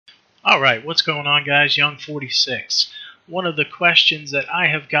Alright, what's going on, guys? Young46. One of the questions that I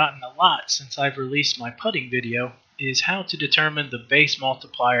have gotten a lot since I've released my putting video is how to determine the base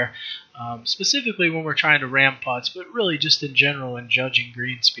multiplier, specifically when we're trying to ram putts, but really just in general in judging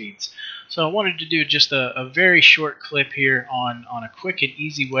green speeds. So I wanted to do just a very short clip here on a quick and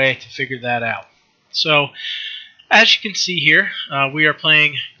easy way to figure that out. So as you can see here, we are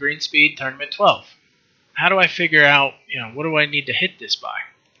playing green speed tournament 12. How do I figure out, what do I need to hit this by?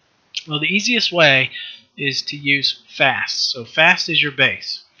 Well, the easiest way is to use fast. So fast is your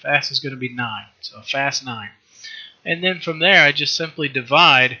base. Fast is going to be 9. So fast 9. And then from there, I just simply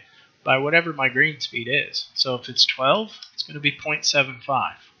divide by whatever my green speed is. So if it's 12, it's going to be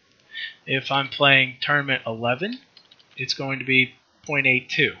 0.75. If I'm playing tournament 11, it's going to be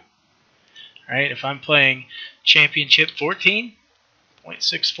 0.82. Right? If I'm playing championship 14,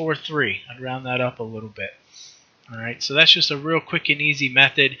 0.643. I'd round that up a little bit. Alright, so that's just a real quick and easy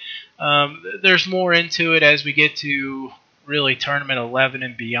method. There's more into it as we get to really tournament 11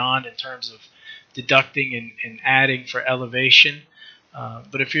 and beyond in terms of deducting and adding for elevation.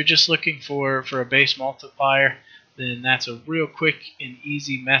 But if you're just looking for a base multiplier, then that's a real quick and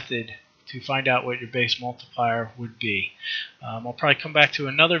easy method to find out what your base multiplier would be. I'll probably come back to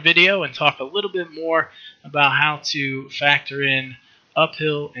another video and talk a little bit more about how to factor in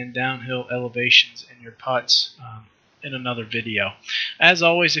uphill and downhill elevations in your putts in another video. As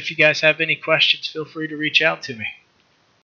always, if you guys have any questions, feel free to reach out to me.